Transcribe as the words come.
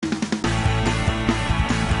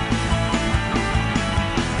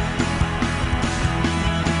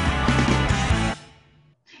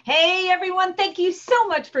everyone. Thank you so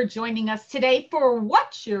much for joining us today for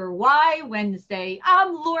What's Your Why Wednesday.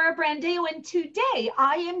 I'm Laura Brandeo, and today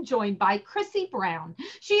I am joined by Chrissy Brown.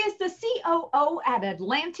 She is the COO at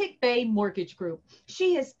Atlantic Bay Mortgage Group.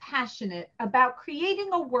 She is passionate about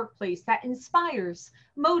creating a workplace that inspires,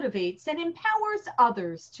 motivates, and empowers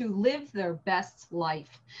others to live their best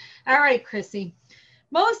life. All right, Chrissy.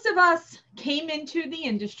 Most of us came into the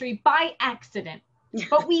industry by accident,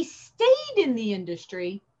 but we stayed in the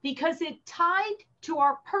industry because it tied to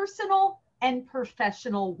our personal and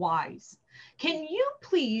professional whys. Can you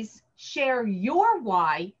please share your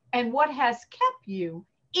why and what has kept you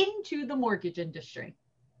into the mortgage industry?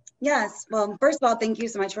 Yes. Well, first of all, thank you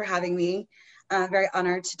so much for having me. Very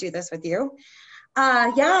honored to do this with you.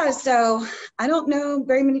 So I don't know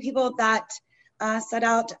very many people that set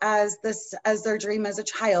out as their dream as a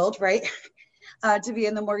child, right? To be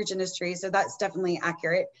in the mortgage industry. So that's definitely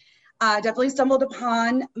accurate. Definitely stumbled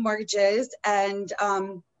upon mortgages and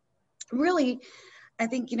really, I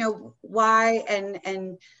think, why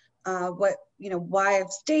and what, why I've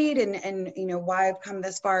stayed and why I've come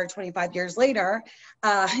this far 25 years later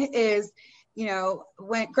is,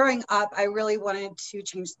 when growing up, I really wanted to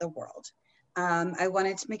change the world. I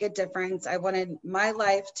wanted to make a difference. I wanted my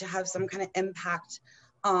life to have some kind of impact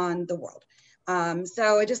on the world.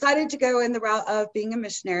 So I decided to go in the route of being a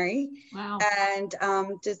missionary. Wow. And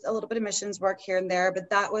just a little bit of missions work here and there, but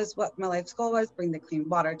that was what my life's goal was: bring the clean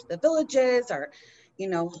water to the villages, or,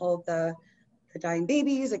 hold the dying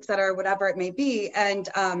babies, et cetera, whatever it may be. And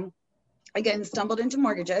again, stumbled into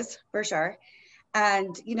mortgages for sure.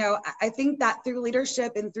 And, I think that through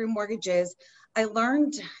leadership and through mortgages, I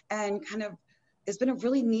learned, and kind of, it's been a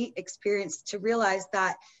really neat experience to realize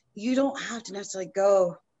that you don't have to necessarily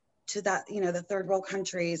go to that, the third world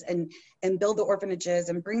countries and build the orphanages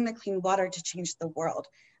and bring the clean water to change the world.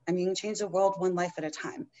 I mean, change the world one life at a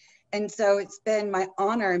time. And so it's been my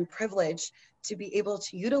honor and privilege to be able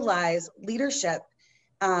to utilize leadership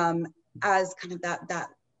as kind of that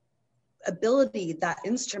ability, that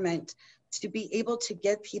instrument to be able to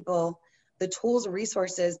give people the tools and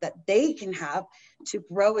resources that they can have to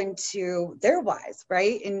grow into their whys,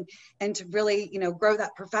 right? And to really, grow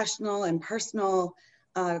that professional and personal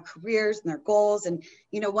careers and their goals. And,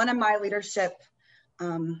 one of my leadership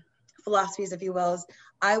philosophies, if you will, is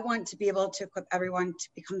I want to be able to equip everyone to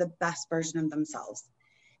become the best version of themselves.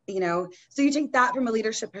 So you take that from a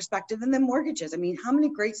leadership perspective. And then mortgages. I mean, how many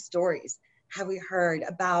great stories have we heard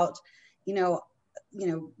about,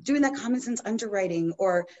 doing that common sense underwriting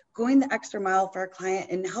or going the extra mile for a client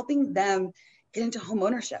and helping them get into home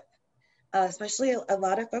ownership, especially a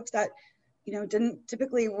lot of folks that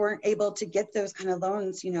weren't able to get those kind of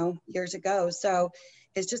loans, years ago. So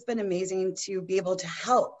it's just been amazing to be able to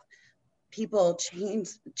help people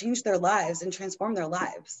change their lives and transform their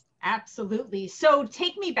lives. Absolutely. So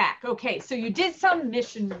take me back. Okay, so you did some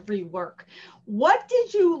missionary work. What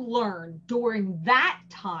did you learn during that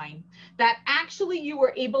time that actually you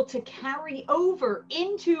were able to carry over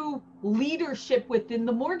into leadership within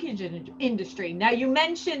the mortgage industry? Now, you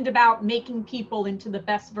mentioned about making people into the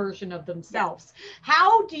best version of themselves.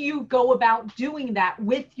 How do you go about doing that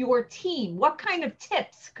with your team? What kind of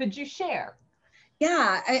tips could you share?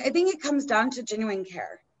 Yeah, I think it comes down to genuine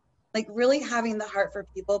care. Like really having the heart for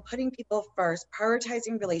people, putting people first,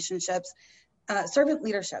 prioritizing relationships, servant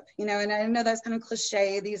leadership, and I know that's kind of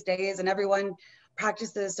cliche these days and everyone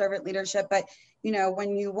practices servant leadership, but,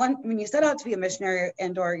 when you set out to be a missionary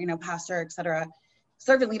and or, pastor, et cetera,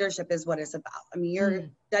 servant leadership is what it's about. I mean, you're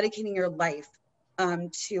dedicating your life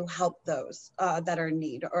to help those that are in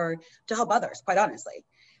need or to help others, quite honestly.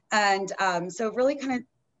 And so really kind of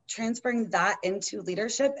transferring that into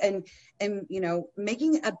leadership and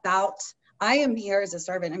making it about, I am here as a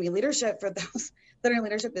servant. I mean, leadership, for those that are in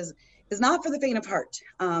leadership, is not for the faint of heart.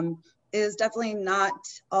 Is definitely not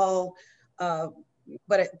all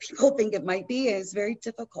what people think it might be. Is very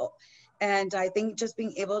difficult. And I think just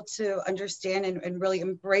being able to understand and really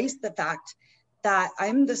embrace the fact that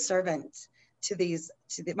I'm the servant to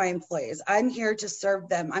my employees. I'm here to serve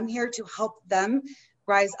them. I'm here to help them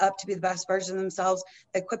rise up to be the best version of themselves,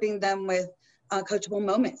 equipping them with coachable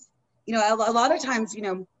moments. A lot of times,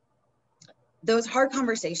 those hard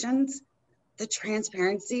conversations, the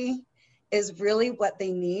transparency is really what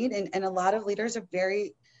they need. And a lot of leaders are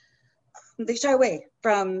they shy away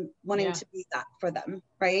from wanting to be that for them,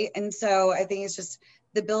 right? And so I think it's just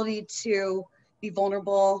the ability to be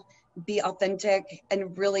vulnerable, be authentic,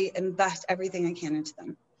 and really invest everything I can into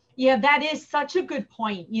them. Yeah, that is such a good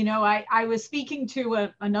point. I was speaking to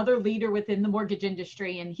another leader within the mortgage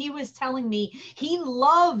industry, and he was telling me he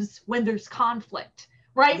loves when there's conflict,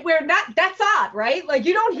 right? Where that's odd, right? Like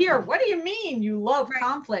you don't hear, what do you mean you love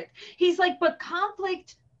conflict? He's like, but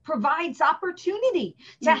conflict provides opportunity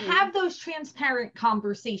to have those transparent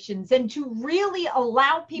conversations and to really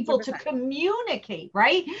allow people 100%. to communicate,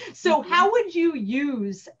 right? So how would you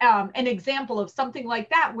use an example of something like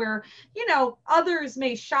that where, you know, others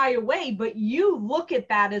may shy away, but you look at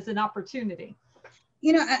that as an opportunity?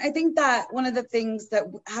 You know, I think that one of the things that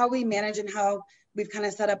how we manage and how we've kind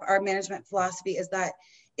of set up our management philosophy is that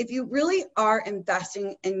if you really are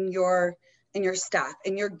investing in your staff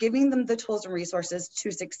and you're giving them the tools and resources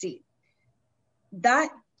to succeed, that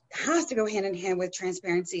has to go hand in hand with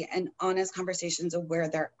transparency and honest conversations of where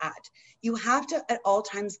they're at. You have to at all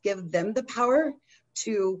times give them the power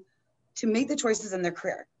to make the choices in their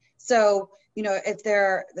career. So, you know, if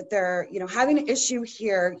they're you know, having an issue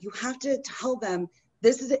here, you have to tell them,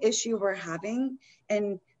 this is an issue we're having,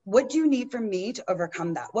 and what do you need from me to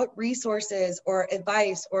overcome that? What resources or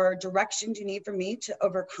advice or direction do you need from me to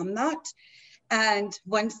overcome that? And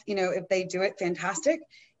once, you know, if they do it, fantastic.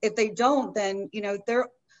 If they don't, then, you know,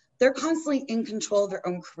 they're constantly in control of their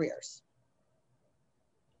own careers.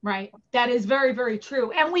 Right. That is very, very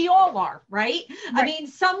true. And we all are, right? I mean,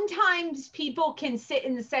 sometimes people can sit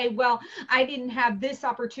and say, well, I didn't have this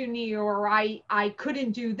opportunity, or I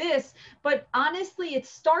couldn't do this. But honestly, it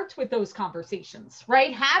starts with those conversations,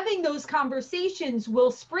 right? Having those conversations will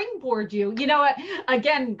springboard you. You know,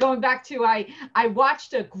 again, going back to, I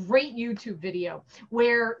watched a great YouTube video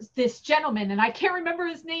where this gentleman, and I can't remember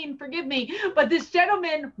his name, forgive me, but this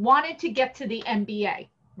gentleman wanted to get to the NBA.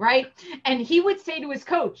 Right. And he would say to his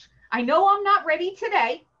coach, I know I'm not ready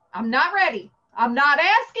today. I'm not ready. I'm not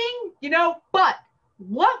asking, you know, but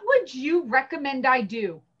what would you recommend I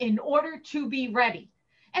do in order to be ready?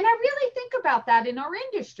 And I really think about that in our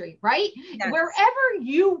industry, right? Yes. Wherever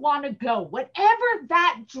you want to go, whatever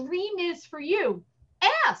that dream is for you,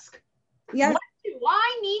 ask. Yes. What do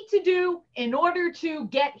I need to do in order to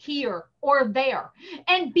get here or there?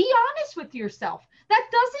 And be honest with yourself. That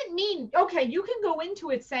doesn't mean, okay, you can go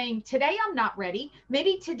into it saying, today I'm not ready.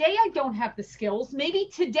 Maybe today I don't have the skills. Maybe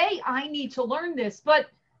today I need to learn this, but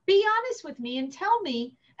be honest with me and tell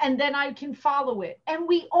me, and then I can follow it. And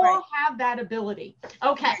we all have that ability.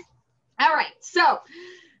 Okay. All right. So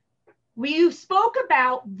we spoke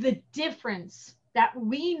about the difference that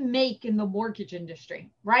we make in the mortgage industry,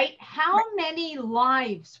 right? How many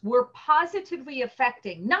lives we're positively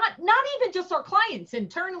affecting, not even just our clients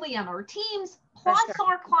internally on our teams, plus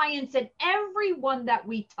our clients and everyone that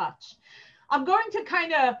we touch. I'm going to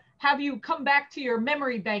kind of have you come back to your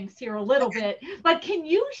memory banks here a little bit, but can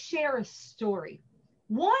you share a story?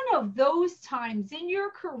 One of those times in your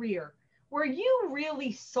career where you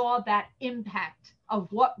really saw that impact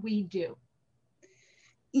of what we do.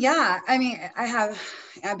 Yeah, I mean,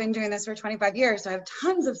 I've been doing this for 25 years, so I have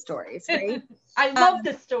tons of stories, right? I love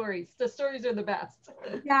the stories. The stories are the best.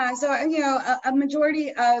 Yeah, so, you know, a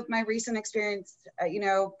majority of my recent experience, you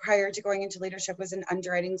know, prior to going into leadership was in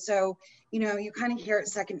underwriting. So, you know, you kind of hear it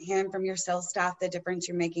secondhand from your sales staff, the difference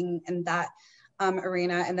you're making in that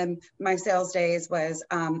arena. And then my sales days was,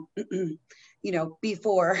 you know,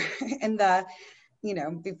 before in the, you know,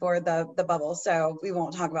 before the bubble. So we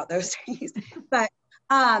won't talk about those days, but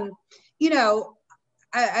you know,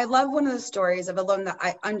 I love one of the stories of a loan that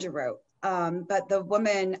I underwrote. But the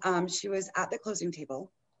woman, she was at the closing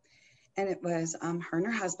table, and it was her and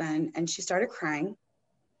her husband, and she started crying.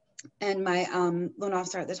 And my loan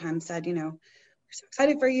officer at the time said, you know, we're so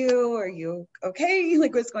excited for you. Are you okay?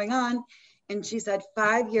 Like, what's going on? And she said,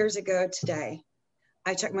 5 years ago today,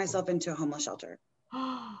 I checked myself into a homeless shelter.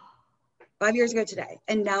 5 years ago today,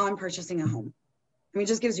 and now I'm purchasing a home. I mean, it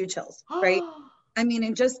just gives you chills, right? I mean,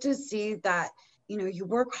 and just to see that, you know, you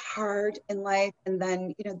work hard in life, and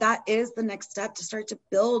then, you know, that is the next step to start to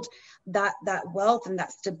build that wealth and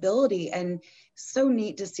that stability. And so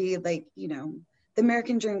neat to see, like, you know, the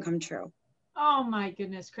American dream come true. Oh my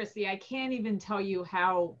goodness, Chrissy, I can't even tell you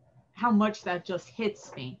how much that just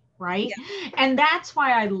hits me. Right. Yeah. And that's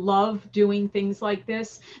why I love doing things like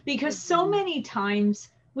this, because so many times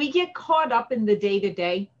we get caught up in the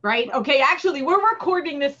day-to-day, right? Okay, actually, we're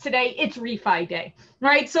recording this today. It's refi day,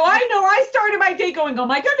 right? So I know I started my day going, oh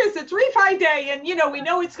my goodness, it's refi day. And, you know, we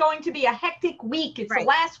know it's going to be a hectic week. It's the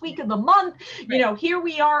last week of the month. You know, here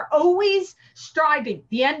we are always striving.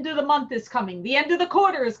 The end of the month is coming. The end of the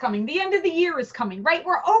quarter is coming. The end of the year is coming, right?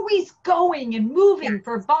 We're always going and moving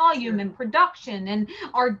for volume and production and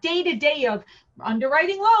our day-to-day of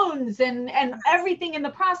underwriting loans and everything in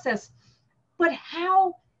the process. But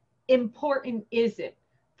how important is it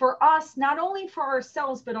for us, not only for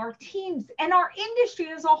ourselves, but our teams and our industry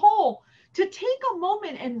as a whole, to take a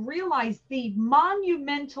moment and realize the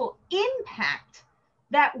monumental impact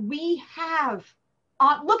that we have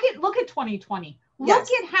on, look at 2020. Look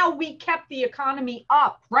Yes. at how we kept the economy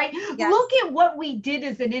up, right? Yes. Look at what we did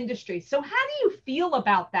as an industry. So how do you feel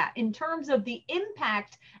about that in terms of the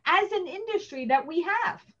impact as an industry that we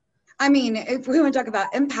have? I mean, if we want to talk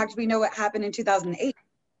about impact, we know what happened in 2008.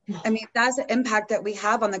 I mean, that's the impact that we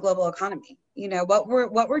have on the global economy. You know, what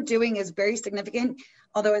we're doing is very significant,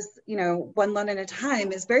 although it's, you know, one London at a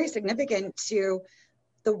time, is very significant to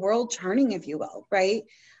the world turning, if you will, right?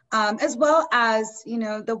 As well as, you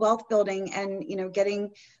know, the wealth building and, you know,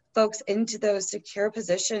 getting folks into those secure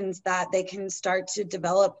positions that they can start to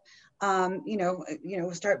develop,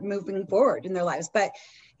 start moving forward in their lives. But,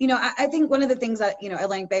 you know, I think one of the things that, you know, at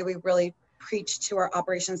Atlantic Bay, we really preach to our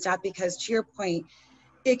operations staff, because to your point,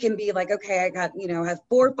 it can be like, okay, I got, you know, I have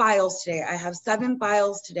 4 files today. I have 7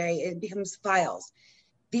 files today. It becomes files.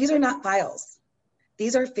 These are not files.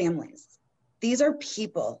 These are families. These are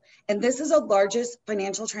people. And this is the largest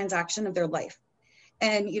financial transaction of their life.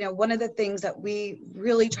 And, you know, one of the things that we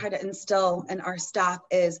really try to instill in our staff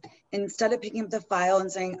is, instead of picking up the file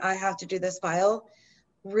and saying, I have to do this file,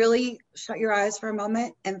 really shut your eyes for a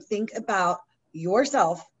moment and think about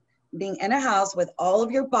yourself being in a house with all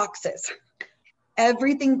of your boxes,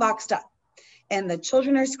 everything boxed up. And the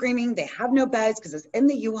children are screaming, they have no beds because it's in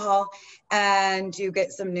the U-Haul, and you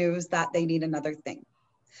get some news that they need another thing,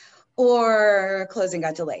 or closing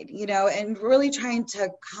got delayed, you know, and really trying to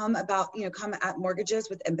come at mortgages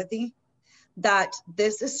with empathy, that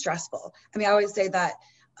this is stressful. I mean, I always say that,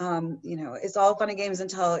 you know, it's all fun and games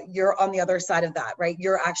until you're on the other side of that, right?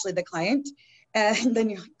 You're actually the client. And then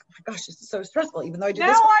you're like, oh my gosh, this is so stressful, even though I do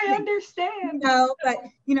this. Now I understand. You know, but,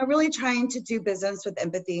 you know, really trying to do business with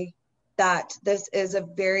empathy, that this is a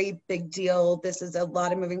very big deal. This is a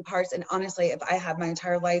lot of moving parts. And honestly, if I had my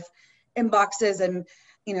entire life in boxes and,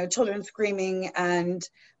 you know, children screaming and,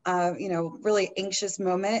 you know, really anxious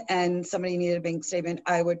moment, and somebody needed a bank statement,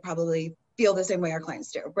 I would probably feel the same way our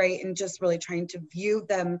clients do, right? And just really trying to view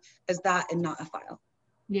them as that and not a file.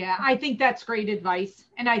 Yeah, I think that's great advice.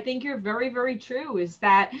 And I think you're very, very true, is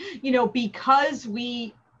that, you know, because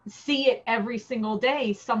we see it every single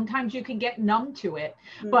day, sometimes you can get numb to it.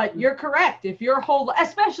 But you're correct. If your whole,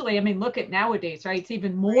 especially, I mean, look at nowadays, right? It's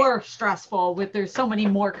even more stressful with, there's so many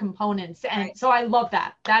more components. And so I love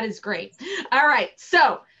that. That is great. All right.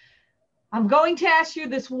 So I'm going to ask you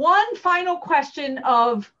this one final question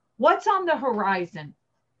of what's on the horizon.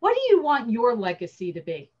 What do you want your legacy to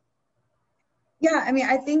be? Yeah, I mean,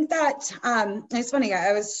 I think that it's funny.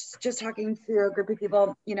 I was just talking to a group of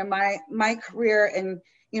people, you know, my career, and,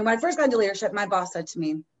 you know, when I first got into leadership, my boss said to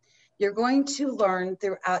me, you're going to learn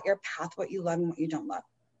throughout your path what you love and what you don't love.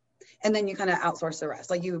 And then you kind of outsource the rest.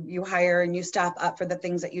 Like you hire and you staff up for the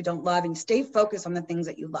things that you don't love, and stay focused on the things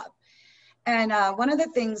that you love. And one of the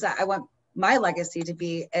things that I want my legacy to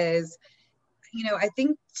be is, you know, I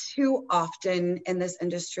think too often in this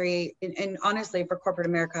industry, and honestly for corporate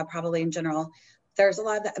America, probably in general, there's a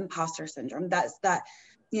lot of the imposter syndrome. That's that,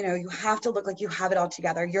 you know, you have to look like you have it all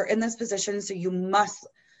together. You're in this position, so you must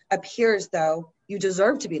appear as though you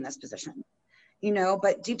deserve to be in this position, you know,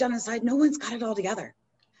 but deep down inside, no one's got it all together.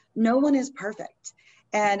 No one is perfect.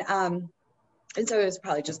 And so it's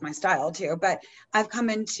probably just my style too, but I've come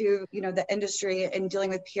into, you know, the industry and dealing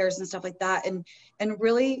with peers and stuff like that, and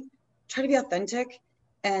really try to be authentic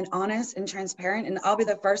and honest and transparent. And I'll be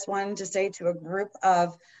the first one to say to a group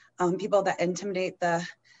of people that intimidate the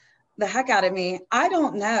heck out of me, I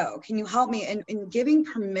don't know, can you help me? In giving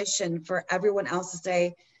permission for everyone else to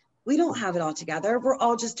say, we don't have it all together. We're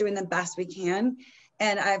all just doing the best we can.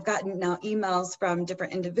 And I've gotten now emails from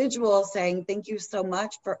different individuals saying, thank you so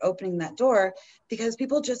much for opening that door, because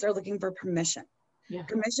people just are looking for permission,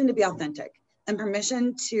 permission to be authentic, and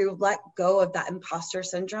permission to let go of that imposter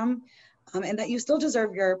syndrome, and that you still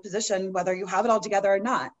deserve your position, whether you have it all together or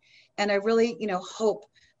not. And I really, you know, hope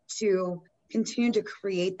to continue to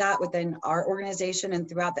create that within our organization and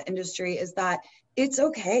throughout the industry, is that it's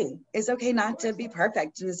okay. It's okay not to be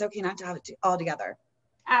perfect, and it's okay not to have it all together.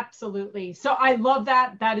 Absolutely. So I love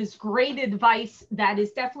that. That is great advice. That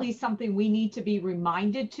is definitely something we need to be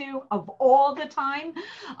reminded to of all the time.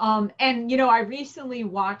 And, you know, I recently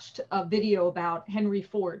watched a video about Henry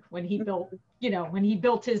Ford when he built, you know, when he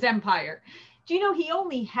built his empire. Do you know he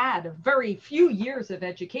only had a very few years of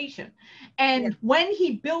education? And when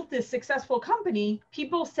he built this successful company,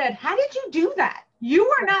 people said, how did you do that? You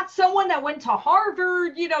are not someone that went to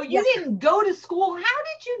Harvard, you know, you didn't go to school. How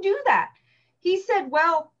did you do that? He said,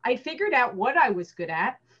 well, I figured out what I was good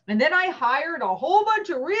at. And then I hired a whole bunch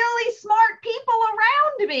of really smart people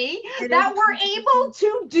around me that were able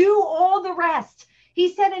to do all the rest.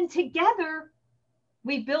 He said, and together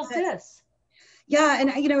we built this. Yeah.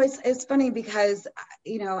 And, you know, it's funny because,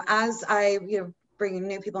 you know, as I, you know, bring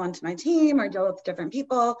new people onto my team or deal with different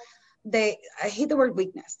people, I hate the word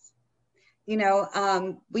weakness. You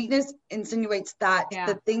know, weakness insinuates that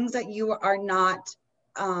the things that you are not,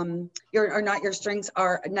 your strengths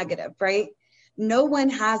are negative, right? No one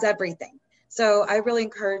has everything. So I really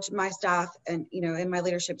encourage my staff and, you know, in my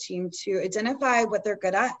leadership team to identify what they're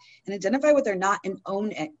good at and identify what they're not and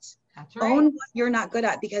own it. That's right. Own what you're not good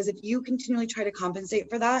at, because if you continually try to compensate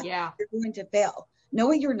for that, you're going to fail. Know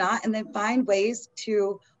what you're not, and then find ways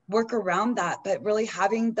to work around that, but really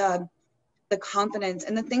having the confidence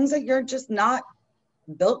and the things that you're just not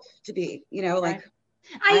built to be, you know, like.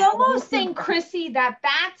 I almost think, Chrissy,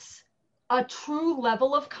 that's a true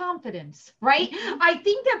level of confidence, right? I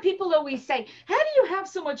think that people always say, how do you have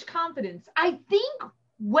so much confidence? I think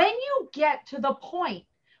when you get to the point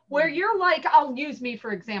where you're like, I'll use me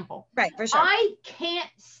for example. Right, for sure. I can't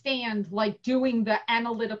stand like doing the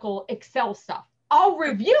analytical Excel stuff. I'll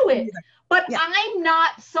review it, but I'm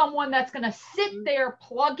not someone that's going to sit there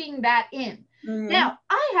plugging that in. Now,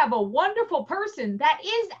 I have a wonderful person that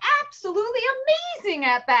is absolutely amazing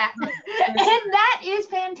at that. And that is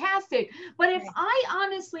fantastic. But if I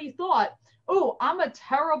honestly thought, oh, I'm a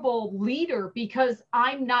terrible leader because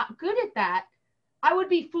I'm not good at that, I would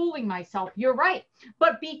be fooling myself. You're right.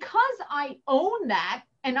 But because I own that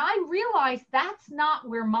and I realize that's not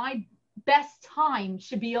where my best time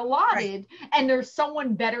should be allotted and there's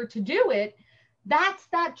someone better to do it, that's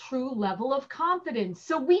that true level of confidence.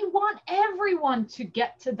 So we want everyone to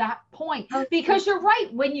get to that point, because you're right.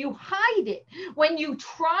 When you hide it, when you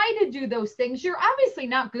try to do those things, you're obviously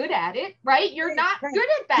not good at it, right? You're not good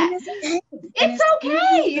at that. It's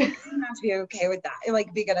okay. Not to be okay with that.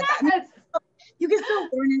 Like, be good at that. I mean, you can still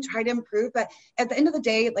learn and try to improve, but at the end of the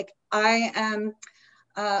day, like, I am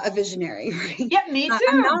a visionary, right? Yeah, me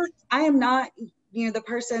too. I am not, you know, the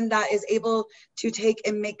person that is able to take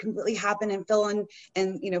and make completely happen and fill in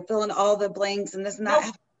all the blanks and this and that. I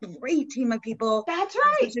have a great team of people. That's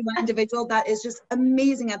right. Especially one individual that is just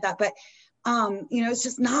amazing at that. But you know, it's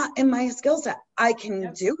just not in my skill set. I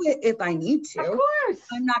can do it if I need to. Of course.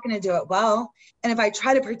 I'm not going to do it well. And if I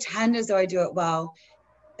try to pretend as though I do it well,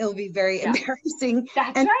 it'll be very embarrassing.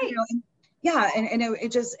 That's right. You know,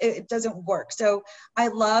 it doesn't work. So I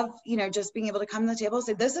love, you know, just being able to come to the table and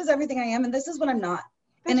say, this is everything I am and this is what I'm not.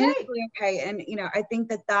 That's and it's really okay. And, you know, I think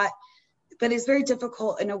but it's very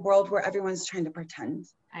difficult in a world where everyone's trying to pretend.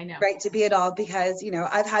 I know. Right, to be it all, because, you know,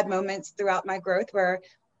 I've had moments throughout my growth where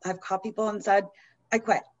I've caught people and said, I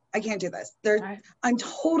quit. I can't do this. I'm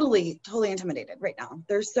totally intimidated right now.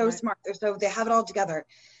 They're so smart. They have it all together.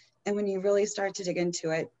 And when you really start to dig into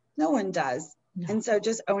it, no one does. No. And so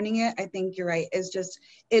just owning it, I think you're right,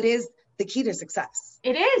 it is the key to success.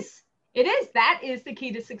 It is. That is the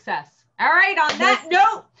key to success. All right. On that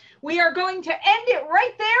note, we are going to end it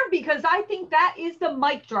right there, because I think that is the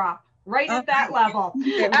mic drop right at that level.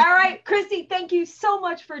 All right, Chrissy, thank you so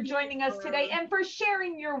much for joining us today and for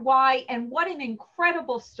sharing your why, and what an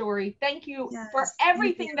incredible story. Thank you for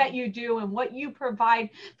everything that you do and what you provide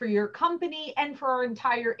for your company and for our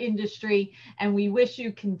entire industry. And we wish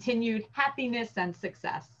you continued happiness and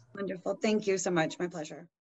success. Wonderful. Thank you so much. My pleasure.